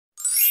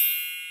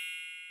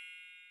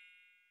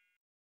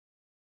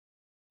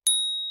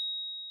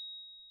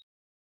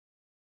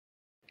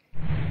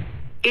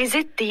Is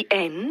it the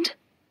end?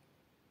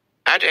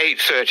 At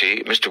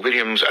 8:30, Mr.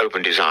 Williams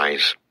opened his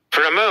eyes.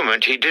 For a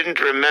moment, he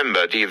didn't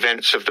remember the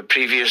events of the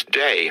previous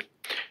day.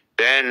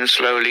 Then,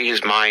 slowly,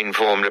 his mind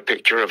formed a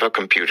picture of a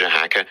computer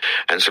hacker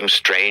and some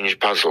strange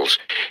puzzles.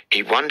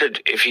 He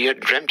wondered if he had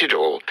dreamt it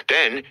all.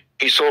 Then,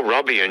 he saw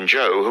Robbie and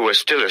Joe, who were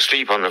still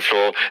asleep on the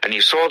floor, and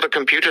he saw the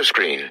computer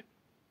screen.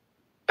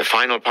 The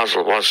final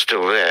puzzle was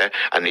still there,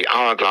 and the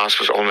hourglass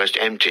was almost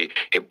empty.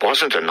 It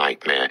wasn't a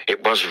nightmare.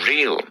 It was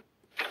real.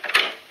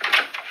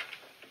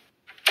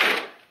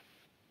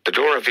 The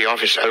door of the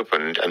office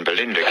opened, and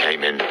Belinda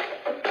came in.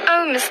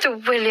 Oh,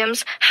 Mr.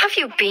 Williams, have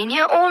you been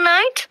here all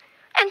night?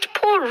 And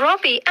poor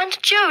Robbie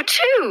and Joe,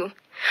 too.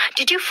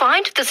 Did you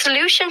find the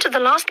solution to the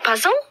last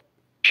puzzle?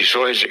 She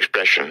saw his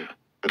expression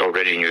and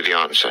already knew the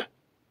answer.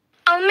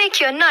 I'll make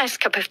you a nice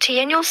cup of tea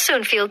and you'll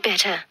soon feel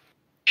better,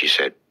 she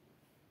said.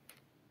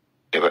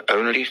 There were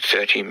only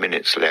 30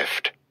 minutes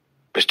left.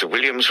 Mr.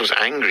 Williams was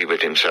angry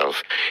with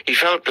himself. He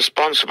felt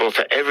responsible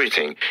for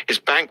everything. His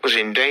bank was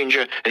in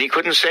danger and he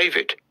couldn't save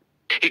it.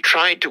 He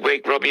tried to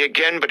wake Robbie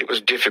again, but it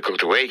was difficult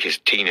to wake his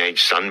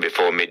teenage son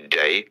before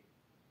midday.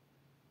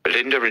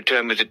 Belinda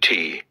returned with the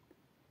tea.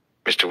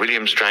 Mr.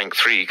 Williams drank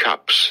 3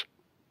 cups.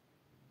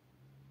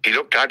 He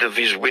looked out of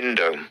his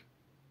window.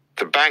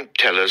 The bank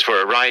tellers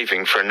were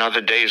arriving for another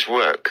day's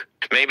work,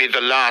 maybe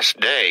the last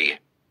day.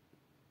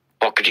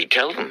 What could he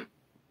tell them?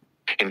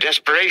 In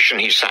desperation,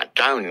 he sat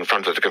down in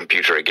front of the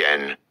computer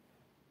again.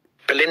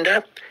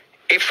 Belinda,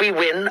 if we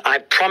win, I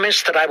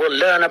promise that I will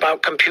learn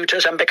about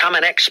computers and become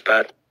an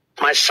expert.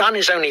 My son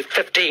is only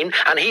 15,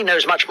 and he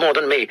knows much more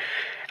than me.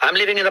 I'm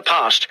living in the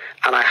past,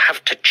 and I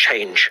have to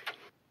change.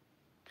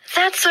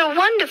 That's a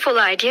wonderful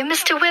idea,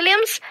 Mr.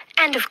 Williams.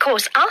 And of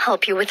course, I'll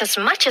help you with as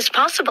much as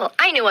possible.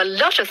 I know a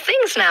lot of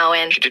things now,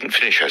 and... She didn't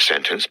finish her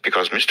sentence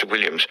because Mr.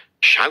 Williams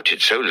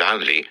shouted so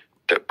loudly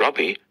that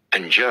Robbie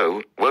and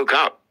Joe woke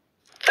up.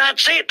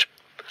 That's it!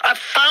 I've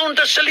found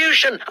the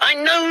solution! I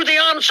know the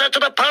answer to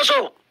the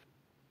puzzle!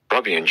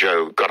 Robbie and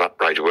Joe got up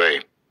right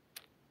away.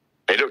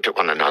 They looked at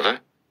one another,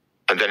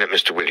 and then at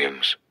Mr.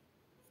 Williams.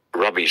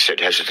 Robbie said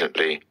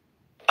hesitantly,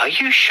 "Are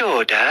you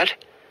sure, Dad?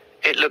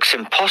 It looks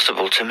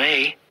impossible to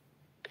me."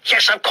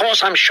 Yes, of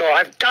course I'm sure.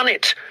 I've done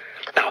it.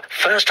 Now,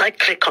 first I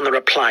click on the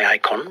reply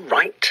icon,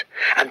 right?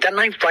 And then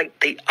I write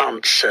the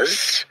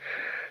answers.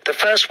 The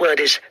first word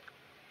is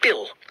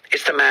Bill.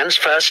 It's the man's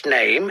first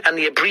name and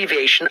the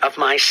abbreviation of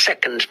my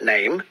second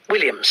name,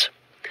 Williams.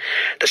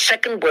 The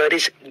second word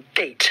is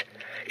gate.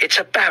 It's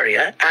a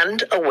barrier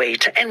and a way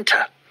to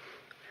enter.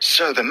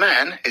 So the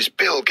man is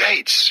Bill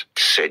Gates,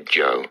 said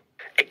Joe.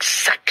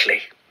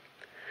 Exactly,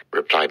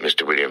 replied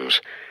Mr.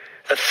 Williams.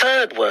 The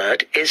third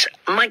word is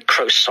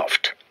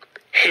Microsoft.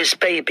 His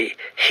baby,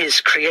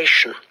 his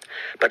creation,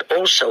 but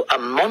also a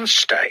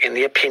monster in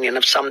the opinion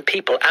of some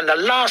people. And the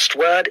last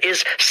word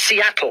is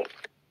Seattle.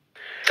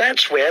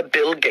 That's where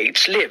Bill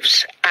Gates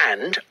lives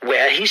and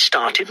where he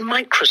started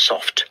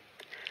Microsoft.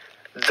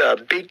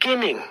 The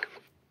beginning.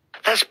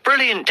 That's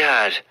brilliant,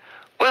 Dad.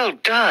 Well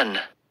done,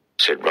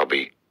 said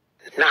Robbie.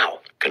 Now,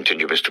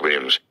 continued Mr.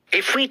 Williams,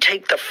 if we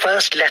take the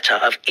first letter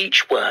of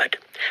each word,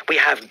 we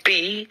have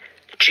B,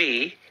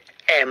 G,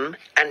 M,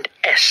 and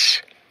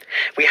S.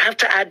 We have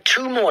to add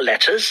 2 more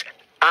letters,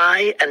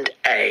 I and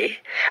A,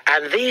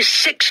 and these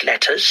 6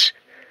 letters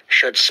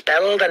should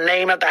spell the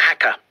name of the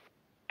hacker.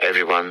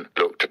 Everyone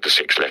looked at the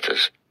 6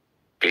 letters.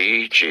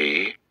 B,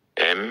 G,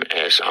 M,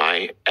 S,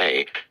 I,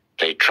 A.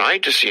 They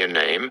tried to see a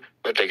name,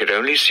 but they could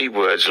only see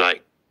words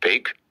like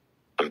big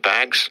and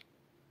bags,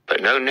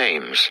 but no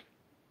names.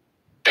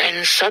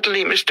 Then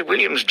suddenly Mr.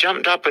 Williams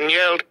jumped up and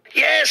yelled,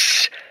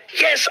 Yes!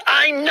 Yes,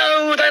 I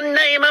know the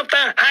name of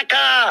the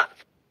hacker!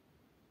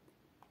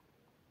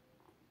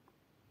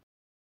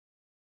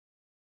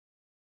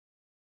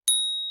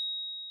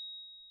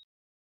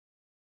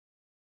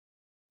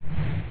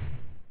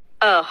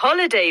 A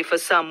holiday for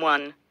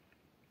someone.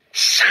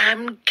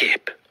 Sam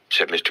Gibb,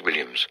 said Mr.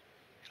 Williams.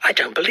 I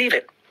don't believe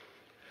it.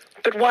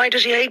 But why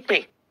does he hate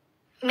me?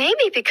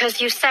 Maybe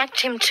because you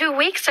sacked him 2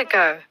 weeks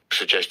ago,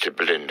 suggested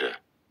Belinda.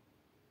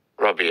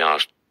 Robbie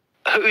asked,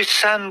 Who's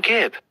Sam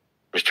Gibb?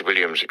 Mr.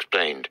 Williams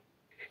explained.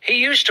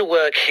 He used to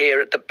work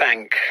here at the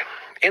bank.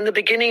 In the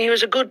beginning, he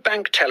was a good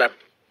bank teller.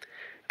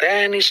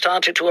 Then he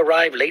started to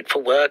arrive late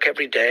for work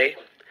every day.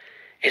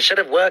 Instead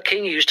of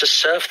working, he used to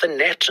surf the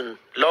net and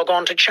log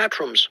on to chat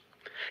rooms.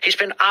 He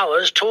spent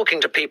hours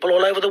talking to people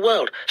all over the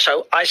world,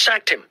 so I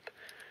sacked him.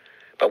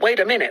 But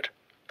wait a minute.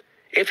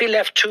 If he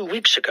left 2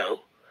 weeks ago,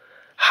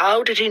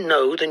 how did he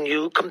know the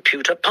new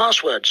computer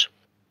passwords?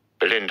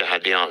 Belinda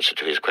had the answer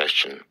to his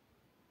question.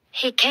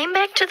 He came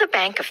back to the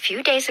bank a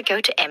few days ago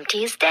to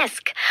empty his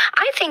desk.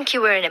 I think you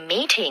were in a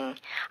meeting.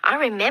 I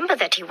remember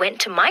that he went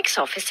to Mike's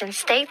office and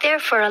stayed there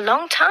for a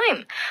long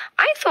time.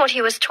 I thought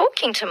he was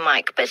talking to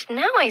Mike, but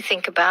now I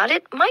think about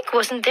it, Mike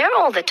wasn't there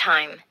all the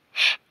time.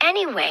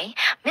 Anyway,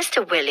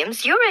 Mr.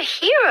 Williams, you're a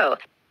hero.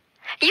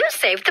 You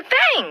saved the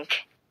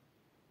bank.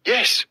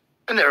 Yes,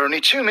 and there are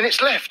only 2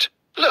 minutes left.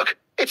 Look,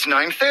 it's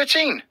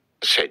 9:13,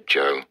 said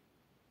Joe.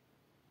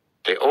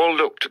 They all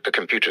looked at the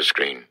computer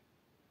screen.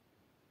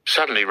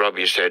 Suddenly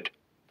Robbie said,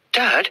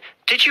 Dad,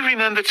 did you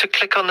remember to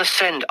click on the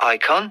send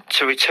icon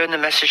to return the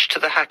message to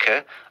the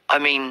hacker? I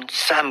mean,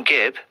 Sam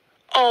Gibb.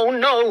 Oh,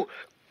 no!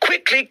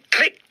 Quickly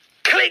click,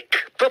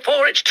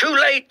 before it's too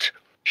late!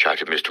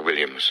 shouted Mr.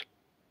 Williams.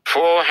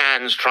 4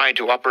 hands tried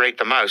to operate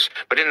the mouse,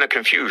 but in the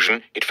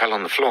confusion, it fell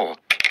on the floor.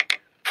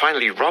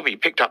 Finally, Robbie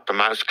picked up the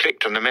mouse,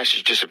 clicked, and the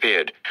message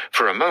disappeared.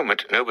 For a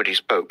moment, nobody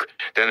spoke.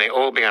 Then they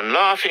all began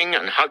laughing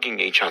and hugging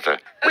each other.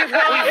 We've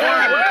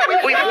won!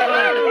 We've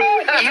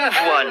won! You've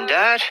won,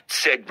 Dad,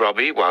 said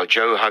Robbie, while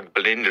Joe hugged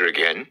Belinda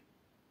again.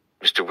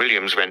 Mr.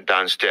 Williams went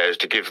downstairs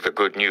to give the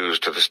good news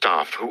to the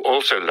staff, who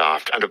also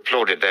laughed and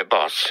applauded their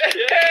boss.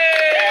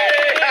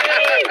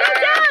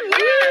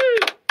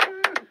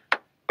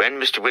 When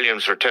Mr.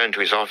 Williams returned to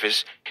his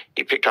office,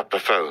 he picked up the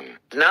phone.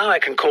 Now I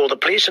can call the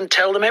police and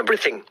tell them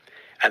everything,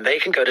 and they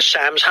can go to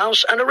Sam's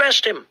house and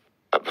arrest him.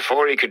 But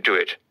before he could do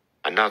it,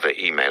 another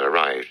email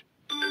arrived.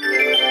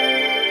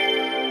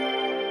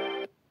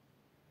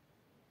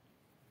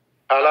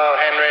 Hello,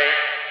 Henry.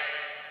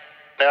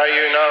 Now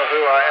you know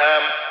who I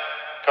am.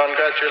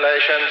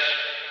 Congratulations.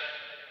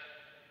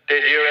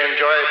 Did you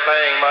enjoy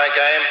playing my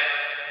game?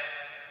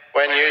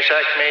 When you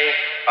sacked me,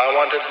 I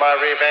wanted my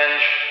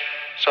revenge,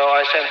 so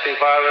I sent the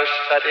virus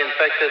that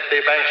infected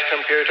the bank's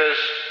computers.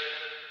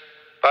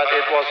 But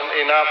it wasn't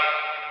enough.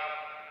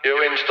 You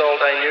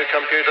installed a new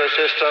computer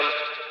system,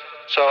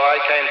 so I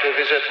came to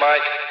visit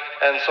Mike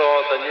and saw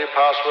the new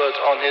passwords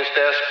on his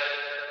desk.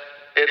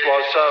 It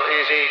was so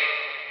easy.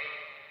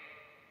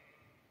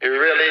 You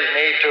really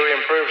need to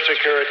improve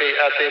security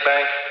at the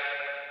bank.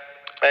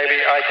 Maybe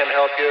I can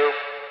help you.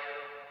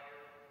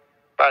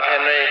 But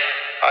Henry,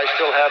 I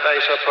still have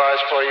a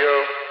surprise for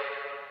you.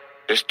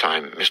 This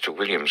time, Mr.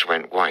 Williams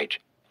went white.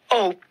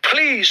 Oh,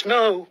 please,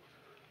 no.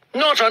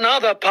 Not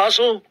another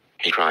puzzle,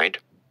 he cried.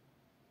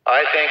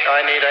 I think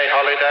I need a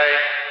holiday.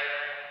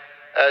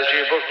 As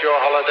you booked your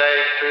holiday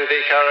to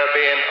the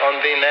Caribbean on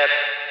the net,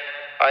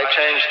 I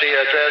changed the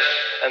address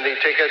and the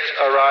tickets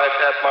arrived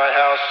at my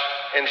house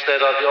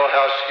instead of your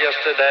house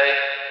yesterday.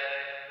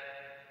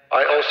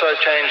 I also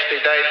changed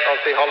the date of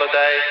the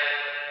holiday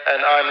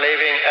and I'm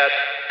leaving at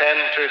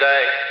 10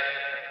 today.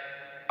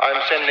 I'm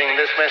sending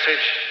this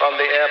message from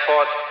the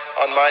airport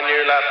on my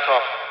new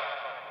laptop.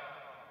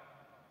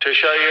 To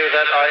show you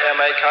that I am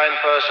a kind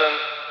person,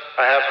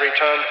 I have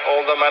returned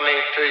all the money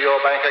to your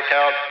bank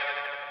account.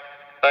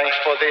 Thanks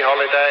for the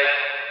holiday.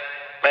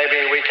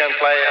 Maybe we can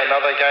play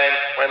another game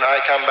when I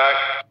come back.